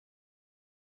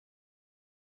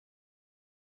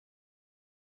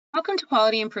Welcome to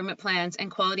Quality Improvement Plans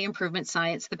and Quality Improvement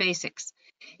Science, the Basics.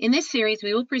 In this series,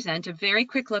 we will present a very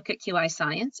quick look at QI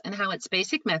science and how its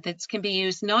basic methods can be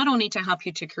used not only to help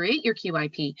you to create your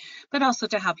QIP, but also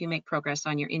to help you make progress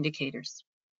on your indicators.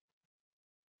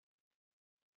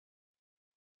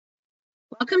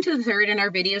 Welcome to the third in our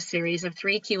video series of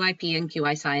 3 QIP and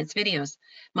QI science videos.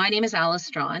 My name is Alice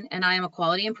Strawn, and I am a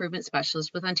Quality Improvement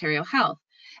Specialist with Ontario Health,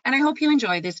 and I hope you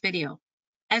enjoy this video.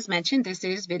 As mentioned, this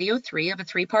is video 3 of a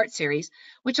 3-part series,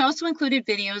 which also included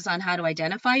videos on how to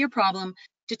identify your problem,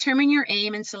 determine your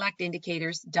aim and select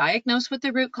indicators, diagnose what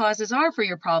the root causes are for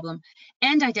your problem,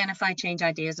 and identify change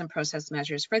ideas and process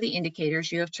measures for the indicators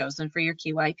you have chosen for your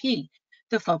QIP,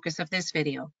 the focus of this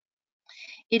video.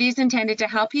 It is intended to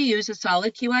help you use a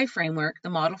solid QI framework, the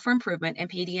Model for Improvement, and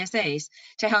PDSAs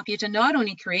to help you to not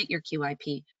only create your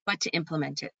QIP, but to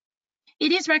implement it.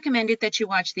 It is recommended that you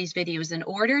watch these videos in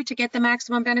order to get the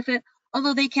maximum benefit,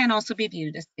 although they can also be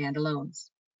viewed as standalones.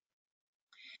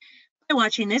 By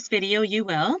watching this video, you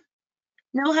will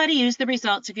know how to use the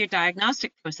results of your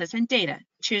diagnostic process and data,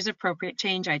 choose appropriate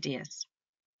change ideas,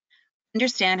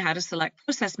 understand how to select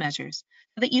process measures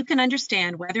so that you can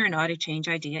understand whether or not a change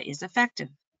idea is effective,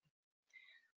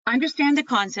 understand the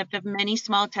concept of many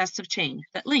small tests of change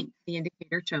that link the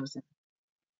indicator chosen.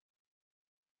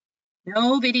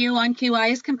 No video on QI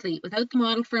is complete without the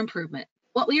model for improvement.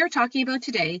 What we are talking about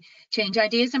today, change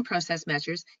ideas and process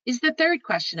measures, is the third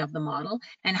question of the model,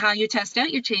 and how you test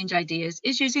out your change ideas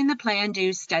is using the Plan,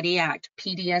 Do, Study, Act,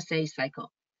 PDSA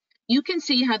cycle. You can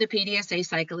see how the PDSA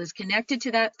cycle is connected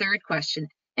to that third question,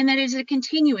 and that it is a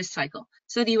continuous cycle,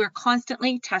 so that you are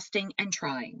constantly testing and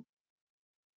trying.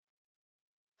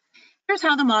 Here's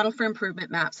how the model for improvement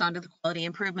maps onto the quality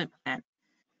improvement plan.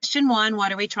 Question 1,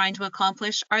 what are we trying to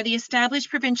accomplish, are the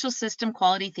established provincial system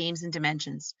quality themes and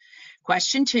dimensions.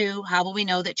 Question 2, how will we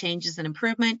know that changes and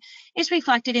improvement is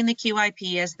reflected in the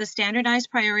QIP as the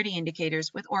standardized priority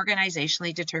indicators with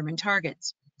organizationally determined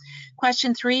targets.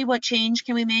 Question 3, what change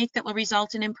can we make that will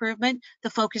result in improvement? The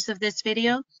focus of this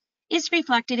video is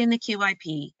reflected in the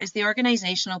QIP as the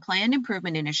organizational planned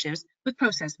improvement initiatives with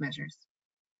process measures.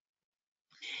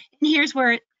 And here's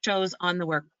where it shows on the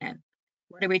work plan.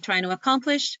 What are we trying to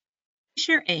accomplish? Is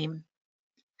your aim.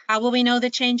 How will we know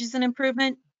that changes and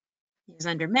improvement is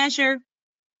under measure?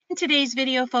 In today's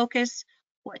video focus,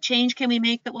 what change can we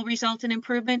make that will result in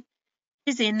improvement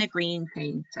is in the green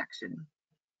change section.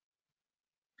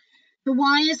 So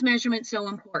why is measurement so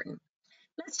important?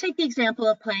 Let's take the example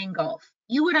of playing golf.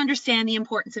 You would understand the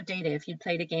importance of data if you'd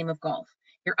played a game of golf.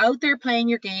 You're out there playing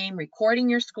your game, recording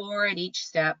your score at each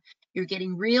step. You're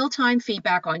getting real-time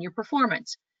feedback on your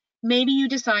performance. Maybe you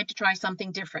decide to try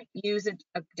something different, use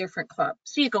a different club.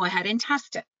 So you go ahead and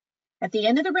test it. At the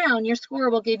end of the round, your score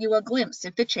will give you a glimpse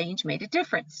if the change made a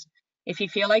difference. If you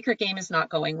feel like your game is not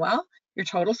going well, your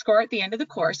total score at the end of the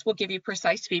course will give you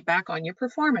precise feedback on your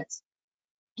performance.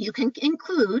 You can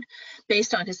include,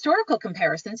 based on historical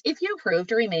comparisons, if you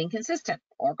improved or remained consistent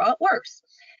or got worse.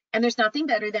 And there's nothing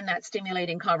better than that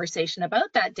stimulating conversation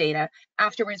about that data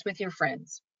afterwards with your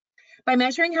friends. By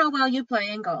measuring how well you play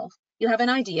in golf, you have an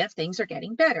idea if things are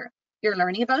getting better. You're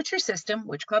learning about your system,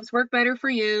 which clubs work better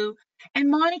for you, and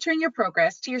monitoring your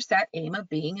progress to your set aim of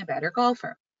being a better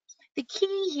golfer. The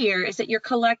key here is that you're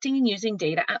collecting and using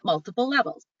data at multiple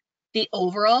levels. The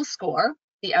overall score,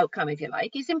 the outcome if you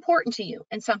like, is important to you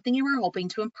and something you are hoping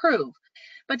to improve.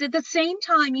 But at the same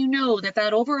time, you know that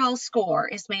that overall score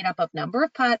is made up of number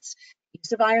of putts,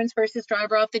 use of irons versus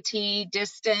driver off the tee,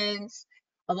 distance.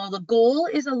 Although the goal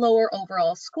is a lower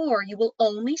overall score, you will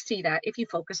only see that if you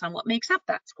focus on what makes up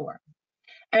that score.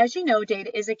 As you know,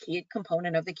 data is a key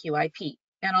component of the QIP,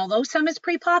 and although some is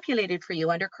pre-populated for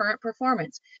you under current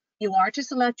performance, you are to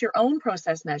select your own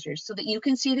process measures so that you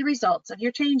can see the results of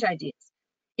your change ideas.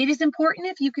 It is important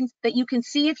that you can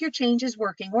see if your change is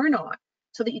working or not,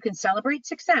 so that you can celebrate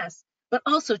success, but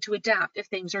also to adapt if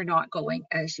things are not going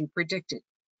as you predicted.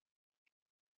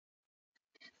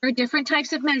 There are different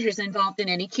types of measures involved in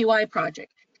any QI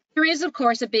project. There is, of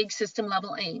course, a big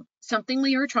system-level aim, something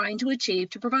we are trying to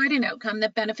achieve to provide an outcome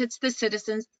that benefits the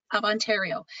citizens of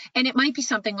Ontario, and it might be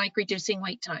something like reducing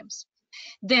wait times.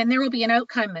 Then there will be an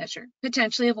outcome measure,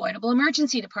 potentially avoidable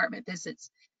emergency department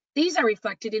visits. These are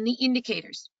reflected in the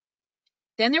indicators.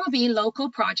 Then there will be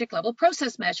local project-level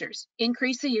process measures,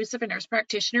 increase the use of a nurse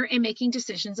practitioner in making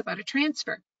decisions about a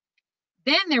transfer.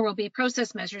 Then there will be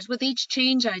process measures with each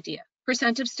change idea.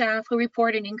 Percent of staff who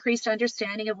report an increased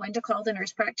understanding of when to call the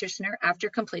nurse practitioner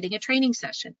after completing a training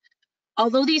session.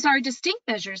 Although these are distinct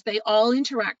measures, they all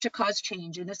interact to cause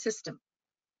change in the system.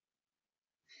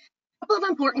 A couple of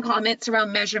important comments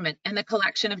around measurement and the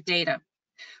collection of data.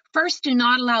 First, do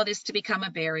not allow this to become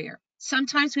a barrier.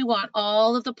 Sometimes we want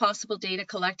all of the possible data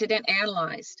collected and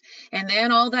analyzed, and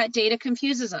then all that data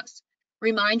confuses us.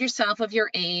 Remind yourself of your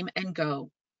aim and go.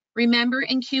 Remember,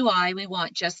 in QI, we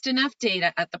want just enough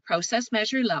data at the process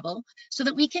measure level so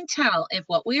that we can tell if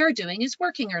what we are doing is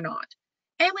working or not.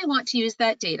 And we want to use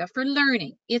that data for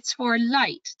learning. It's for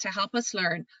light to help us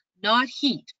learn, not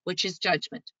heat, which is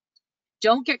judgment.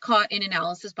 Don't get caught in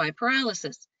analysis by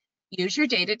paralysis. Use your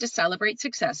data to celebrate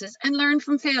successes and learn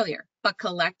from failure, but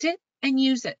collect it and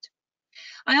use it.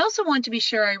 I also want to be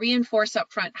sure I reinforce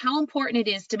up front how important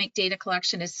it is to make data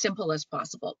collection as simple as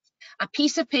possible. A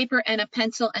piece of paper and a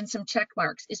pencil and some check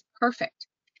marks is perfect.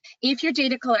 If your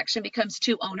data collection becomes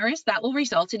too onerous, that will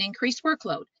result in increased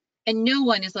workload, and no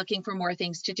one is looking for more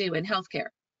things to do in healthcare.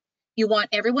 You want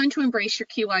everyone to embrace your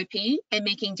QIP, and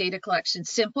making data collection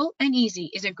simple and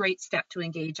easy is a great step to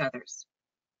engage others.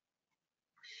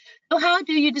 So how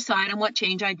do you decide on what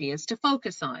change ideas to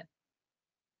focus on?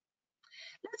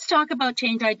 Let's talk about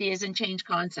change ideas and change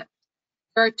concepts.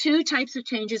 There are two types of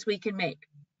changes we can make.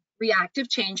 Reactive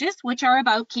changes, which are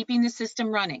about keeping the system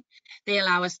running. They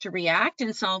allow us to react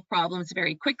and solve problems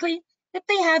very quickly, but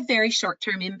they have very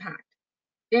short-term impact.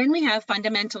 Then we have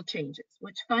fundamental changes,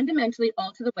 which fundamentally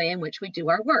alter the way in which we do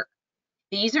our work.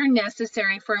 These are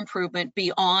necessary for improvement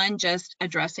beyond just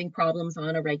addressing problems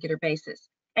on a regular basis,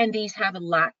 and these have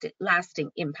a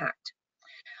lasting impact.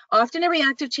 Often a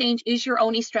reactive change is your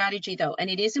only strategy though, and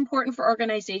it is important for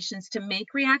organizations to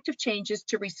make reactive changes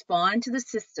to respond to the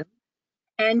system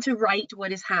and to right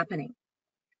what is happening.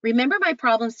 Remember my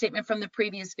problem statement from the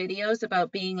previous videos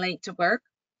about being late to work?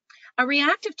 A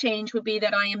reactive change would be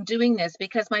that I am doing this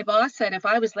because my boss said if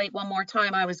I was late one more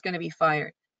time, I was going to be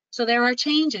fired. So there are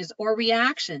changes or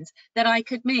reactions that I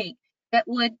could make that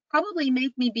would probably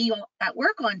make me be at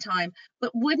work on time,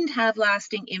 but wouldn't have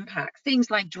lasting impact.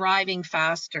 Things like driving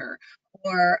faster,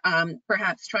 or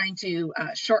perhaps trying to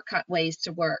shortcut ways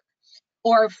to work,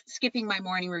 or skipping my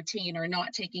morning routine, or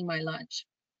not taking my lunch.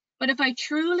 But if I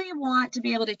truly want to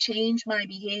be able to change my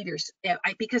behaviors,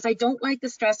 because I don't like the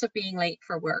stress of being late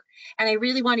for work, and I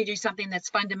really want to do something that's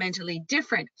fundamentally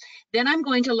different, then I'm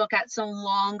going to look at some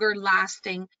longer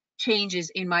lasting changes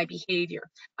in my behavior.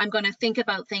 I'm going to think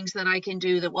about things that I can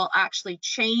do that will actually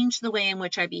change the way in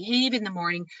which I behave in the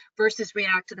morning versus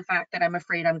react to the fact that I'm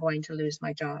afraid I'm going to lose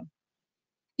my job.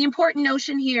 The important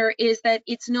notion here is that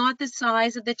it's not the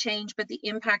size of the change, but the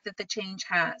impact that the change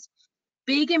has.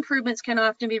 Big improvements can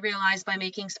often be realized by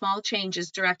making small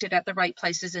changes directed at the right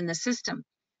places in the system.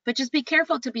 But just be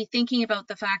careful to be thinking about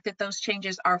the fact that those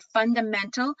changes are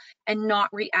fundamental and not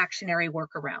reactionary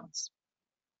workarounds.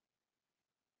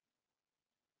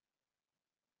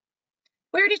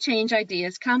 Where do change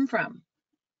ideas come from?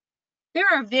 There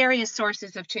are various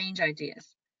sources of change ideas.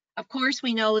 Of course,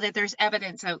 we know that there's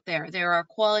evidence out there. There are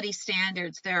quality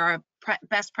standards, there are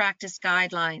best practice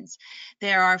guidelines,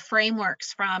 there are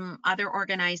frameworks from other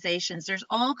organizations. There's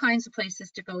all kinds of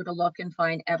places to go to look and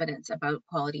find evidence about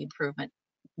quality improvement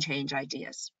change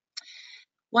ideas.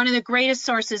 One of the greatest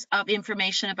sources of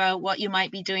information about what you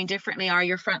might be doing differently are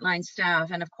your frontline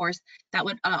staff. And of course, that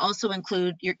would also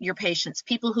include your patients,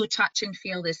 people who touch and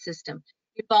feel this system.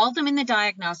 Involve them in the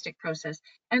diagnostic process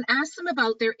and ask them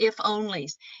about their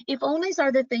if-onlys. If-onlys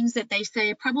are the things that they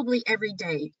say probably every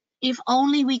day. If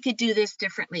only we could do this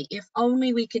differently. If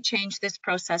only we could change this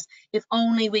process. If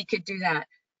only we could do that.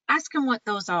 Ask them what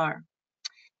those are.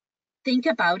 Think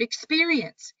about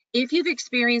experience. If you've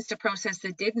experienced a process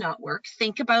that did not work,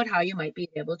 think about how you might be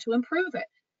able to improve it.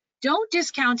 Don't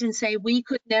discount and say, we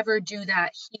could never do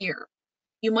that here.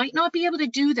 You might not be able to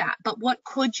do that, but what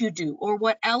could you do? Or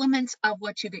what elements of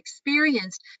what you've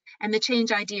experienced and the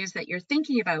change ideas that you're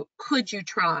thinking about could you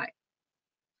try?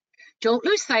 Don't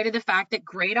lose sight of the fact that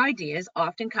great ideas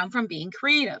often come from being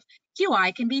creative.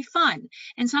 QI can be fun,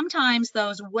 and sometimes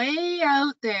those way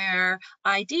out there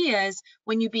ideas,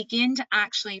 when you begin to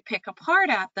actually pick apart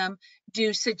at them,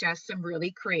 do suggest some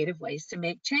really creative ways to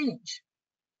make change.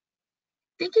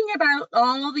 Thinking about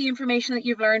all the information that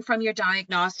you've learned from your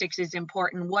diagnostics is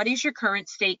important. What is your current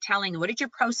state telling you? What did your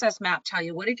process map tell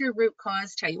you? What did your root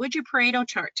cause tell you? What did your Pareto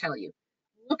chart tell you?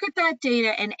 Look at that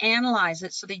data and analyze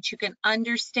it so that you can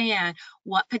understand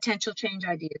what potential change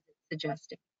ideas it's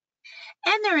suggesting.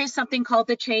 And there is something called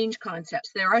the change concepts.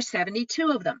 There are 72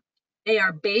 of them. They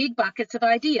are big buckets of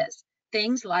ideas.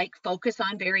 Things like focus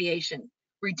on variation,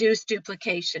 reduce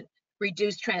duplication,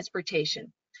 reduce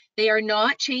transportation. They are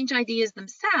not change ideas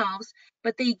themselves,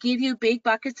 but they give you big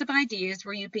buckets of ideas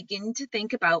where you begin to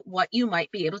think about what you might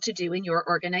be able to do in your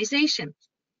organization.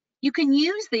 You can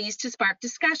use these to spark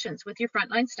discussions with your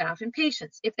frontline staff and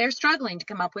patients if they're struggling to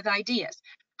come up with ideas.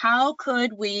 How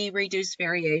could we reduce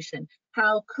variation?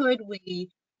 How could we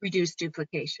reduce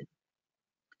duplication?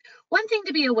 One thing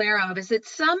to be aware of is that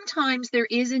sometimes there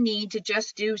is a need to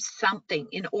just do something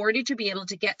in order to be able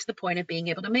to get to the point of being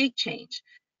able to make change.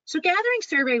 So gathering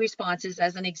survey responses,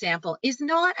 as an example, is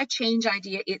not a change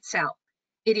idea itself.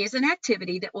 It is an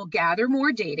activity that will gather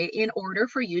more data in order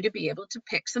for you to be able to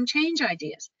pick some change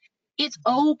ideas. It's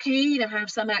okay to have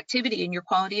some activity in your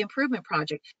quality improvement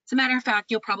project. As a matter of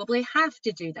fact, you'll probably have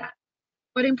to do that.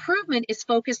 But improvement is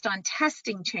focused on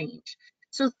testing change.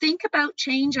 So think about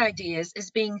change ideas as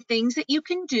being things that you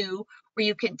can do where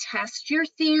you can test your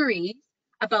theories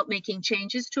about making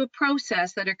changes to a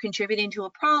process that are contributing to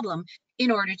a problem in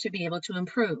order to be able to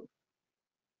improve.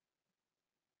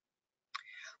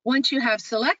 Once you have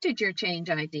selected your change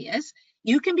ideas,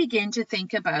 you can begin to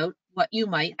think about what you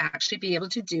might actually be able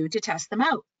to do to test them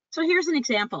out. So here's an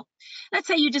example. Let's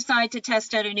say you decide to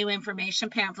test out a new information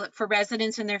pamphlet for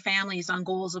residents and their families on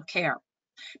goals of care.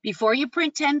 Before you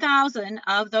print 10,000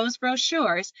 of those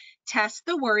brochures, test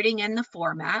the wording and the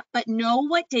format, but know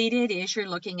what data it is you're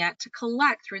looking at to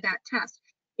collect through that test.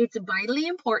 It's vitally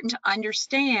important to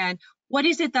understand what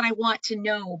is it that I want to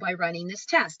know by running this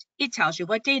test. It tells you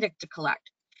what data to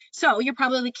collect. So you're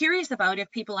probably curious about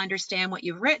if people understand what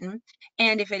you've written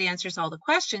and if it answers all the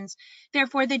questions.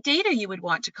 Therefore, the data you would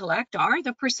want to collect are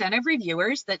the percent of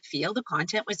reviewers that feel the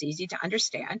content was easy to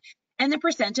understand and the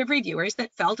percent of reviewers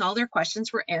that felt all their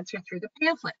questions were answered through the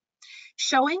pamphlet.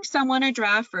 Showing someone a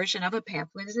draft version of a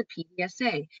pamphlet is a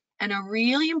PDSA and a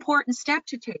really important step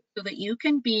to take so that you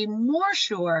can be more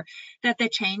sure that the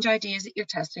change ideas that you're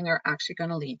testing are actually going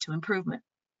to lead to improvement.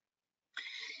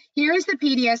 Here is the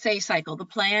PDSA cycle, the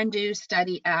plan, do,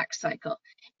 study, act cycle.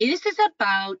 This is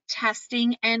about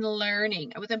testing and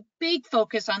learning with a big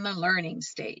focus on the learning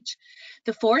stage.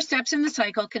 The 4 steps in the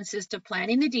cycle consist of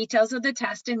planning the details of the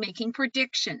test and making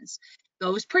predictions.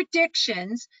 Those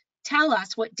predictions tell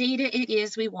us what data it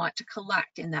is we want to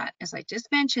collect in that. As I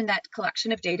just mentioned, that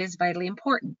collection of data is vitally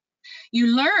important.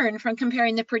 You learn from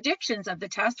comparing the predictions of the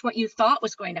test, what you thought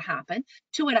was going to happen,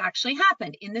 to what actually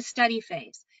happened in the study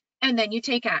phase. And then you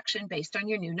take action based on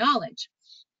your new knowledge.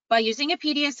 By using a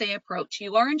PDSA approach,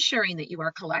 you are ensuring that you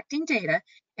are collecting data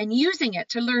and using it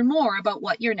to learn more about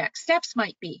what your next steps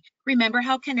might be. Remember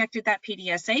how connected that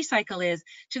PDSA cycle is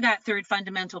to that third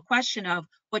fundamental question of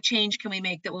what change can we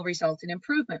make that will result in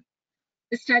improvement.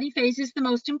 The study phase is the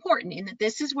most important in that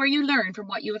this is where you learn from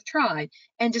what you have tried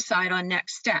and decide on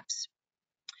next steps.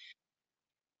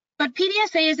 But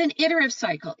PDSA is an iterative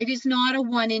cycle. It is not a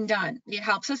one and done. It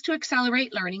helps us to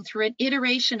accelerate learning through an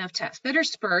iteration of tests that are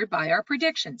spurred by our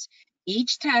predictions.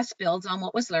 Each test builds on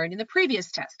what was learned in the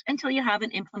previous test until you have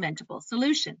an implementable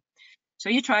solution. So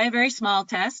you try a very small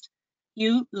test,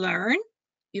 you learn,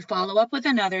 you follow up with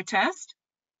another test,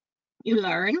 you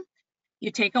learn, you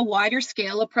take a wider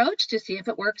scale approach to see if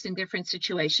it works in different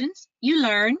situations, you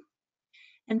learn,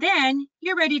 and then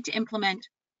you're ready to implement,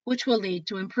 which will lead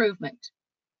to improvement.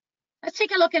 Let's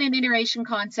take a look at an iteration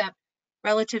concept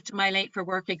relative to my late for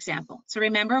work example. So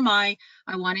remember I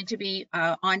wanted to be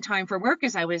on time for work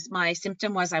as my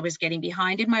symptom was I was getting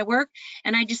behind in my work,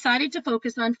 and I decided to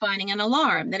focus on finding an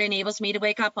alarm that enables me to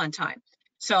wake up on time.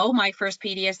 So my first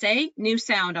PDSA, new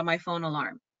sound on my phone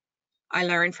alarm. I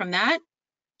learned from that.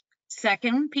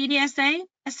 Second PDSA,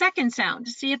 a second sound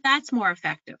to see if that's more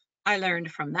effective. I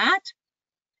learned from that.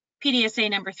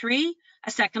 PDSA number 3, a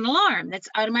second alarm that's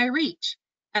out of my reach.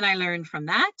 And I learned from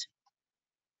that.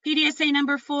 PDSA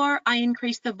number 4, I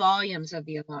increased the volumes of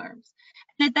the alarms.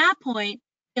 And at that point,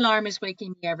 the alarm is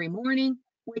waking me every morning,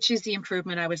 which is the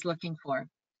improvement I was looking for.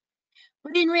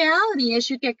 But in reality, as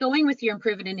you get going with your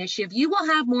improvement initiative, you will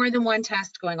have more than one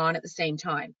test going on at the same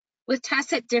time, with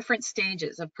tests at different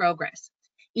stages of progress.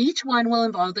 Each one will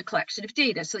involve the collection of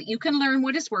data so that you can learn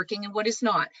what is working and what is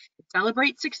not,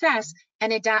 celebrate success,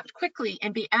 and adapt quickly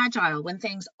and be agile when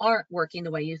things aren't working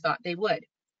the way you thought they would.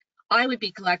 I would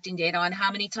be collecting data on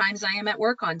how many times I am at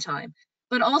work on time,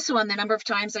 but also on the number of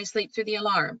times I sleep through the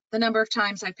alarm, the number of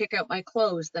times I pick out my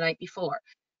clothes the night before,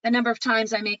 the number of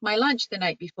times I make my lunch the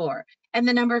night before, and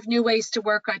the number of new ways to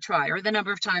work I try, or the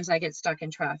number of times I get stuck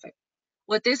in traffic.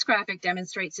 What this graphic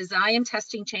demonstrates is I am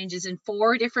testing changes in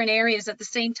 4 different areas at the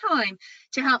same time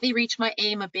to help me reach my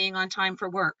aim of being on time for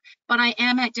work, but I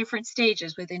am at different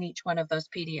stages within each one of those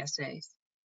PDSAs.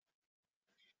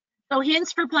 So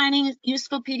hints for planning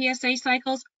useful PDSA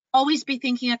cycles, always be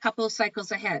thinking a couple of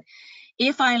cycles ahead.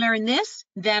 If I learn this,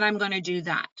 then I'm going to do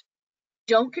that.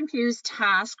 Don't confuse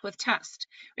task with test.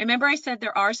 Remember I said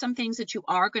there are some things that you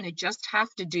are going to just have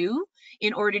to do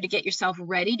in order to get yourself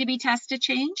ready to be tested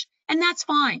change, and that's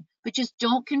fine. But just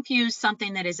don't confuse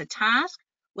something that is a task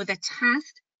with a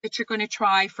test that you're going to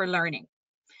try for learning.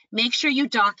 Make sure you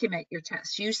document your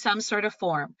tests. Use some sort of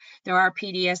form. There are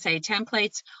PDSA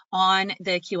templates on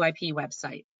the QIP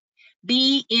website.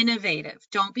 Be innovative.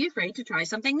 Don't be afraid to try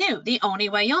something new. The only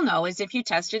way you'll know is if you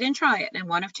test it and try it, and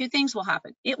one of two things will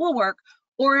happen. It will work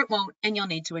or it won't, and you'll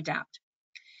need to adapt.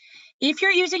 If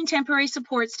you're using temporary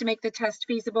supports to make the test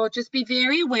feasible, just be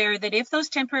very aware that if those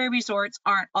temporary resorts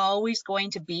aren't always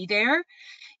going to be there,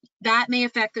 that may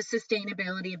affect the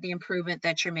sustainability of the improvement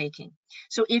that you're making.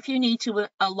 So if you need to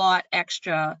allot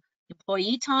extra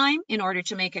employee time in order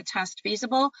to make a test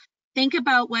feasible, think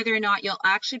about whether or not you'll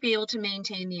actually be able to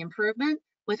maintain the improvement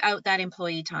without that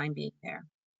employee time being there.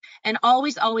 And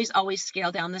always, always, always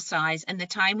scale down the size and the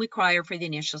time required for the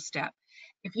initial step.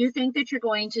 If you think that you're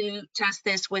going to test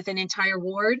this with an entire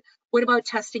ward, what about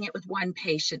testing it with one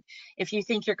patient? If you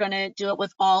think you're going to do it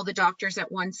with all the doctors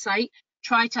at one site,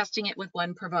 try testing it with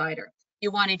one provider. You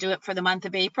want to do it for the month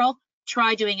of April,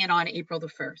 try doing it on April the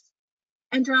 1st.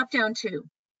 And drop down too.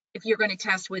 If you're going to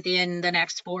test within the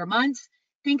next 4 months,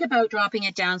 think about dropping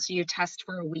it down so you test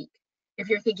for a week. If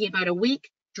you're thinking about a week,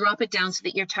 drop it down so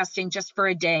that you're testing just for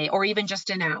a day or even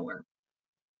just an hour.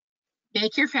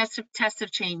 Make your tests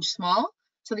of change small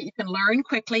so that you can learn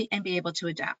quickly and be able to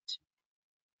adapt.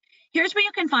 Here's where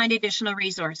you can find additional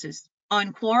resources.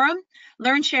 On Quorum,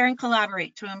 learn, share, and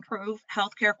collaborate to improve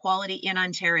healthcare quality in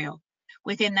Ontario.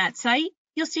 Within that site,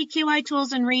 you'll see QI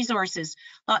tools and resources,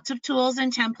 lots of tools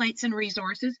and templates and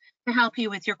resources to help you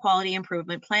with your quality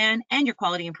improvement plan and your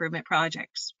quality improvement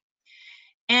projects.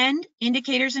 And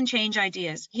indicators and change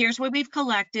ideas. Here's where we've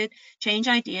collected change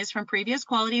ideas from previous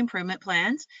quality improvement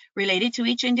plans related to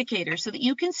each indicator so that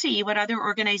you can see what other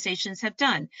organizations have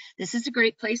done. This is a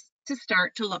great place to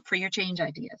start to look for your change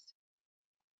ideas.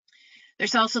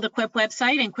 There's also the QIP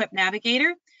website and QIP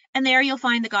Navigator, and there you'll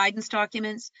find the guidance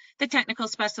documents, the technical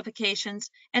specifications,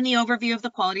 and the overview of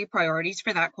the quality priorities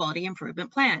for that quality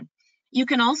improvement plan. You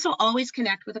can also always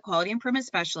connect with a quality improvement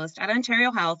specialist at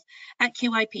Ontario Health at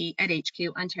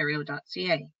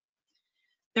qip@hqontario.ca.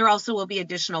 There also will be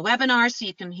additional webinars so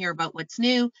you can hear about what's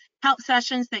new, help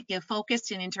sessions that give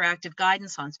focused and interactive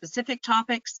guidance on specific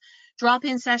topics,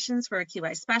 drop-in sessions where a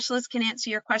QI specialist can answer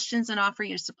your questions and offer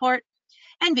you support,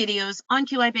 and videos on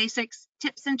QI basics,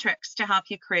 tips and tricks to help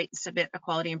you create and submit a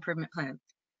quality improvement plan.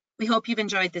 We hope you've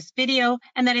enjoyed this video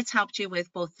and that it's helped you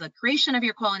with both the creation of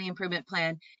your quality improvement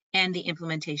plan and the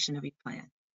implementation of your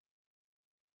plan.